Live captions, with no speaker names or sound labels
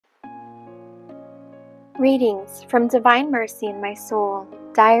Readings from Divine Mercy in My Soul,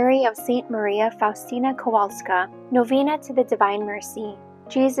 Diary of Saint Maria Faustina Kowalska, Novena to the Divine Mercy.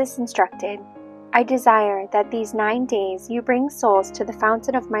 Jesus instructed, I desire that these 9 days you bring souls to the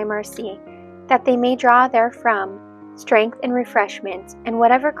fountain of my mercy, that they may draw therefrom strength and refreshment and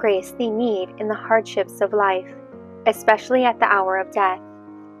whatever grace they need in the hardships of life, especially at the hour of death.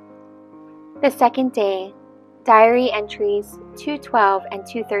 The second day, Diary entries 2:12 and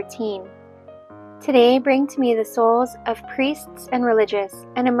 2:13. Today bring to me the souls of priests and religious,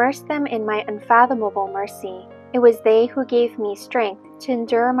 and immerse them in my unfathomable mercy. It was they who gave me strength to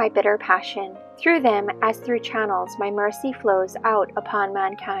endure my bitter passion. Through them, as through channels, my mercy flows out upon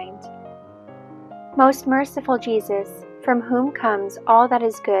mankind. Most merciful Jesus, from whom comes all that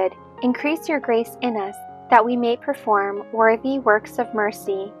is good, increase your grace in us, that we may perform worthy works of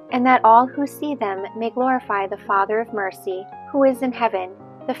mercy, and that all who see them may glorify the Father of mercy, who is in heaven.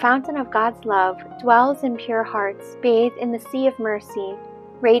 The fountain of God's love dwells in pure hearts, bathed in the sea of mercy,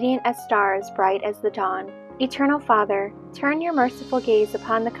 radiant as stars, bright as the dawn. Eternal Father, turn your merciful gaze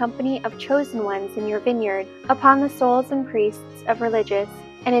upon the company of chosen ones in your vineyard, upon the souls and priests of religious,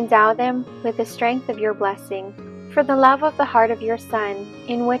 and endow them with the strength of your blessing. For the love of the heart of your Son,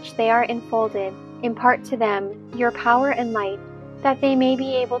 in which they are enfolded, impart to them your power and light, that they may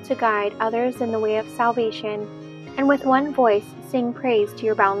be able to guide others in the way of salvation, and with one voice sing praise to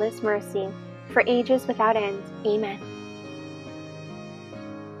your boundless mercy, for ages without end. Amen.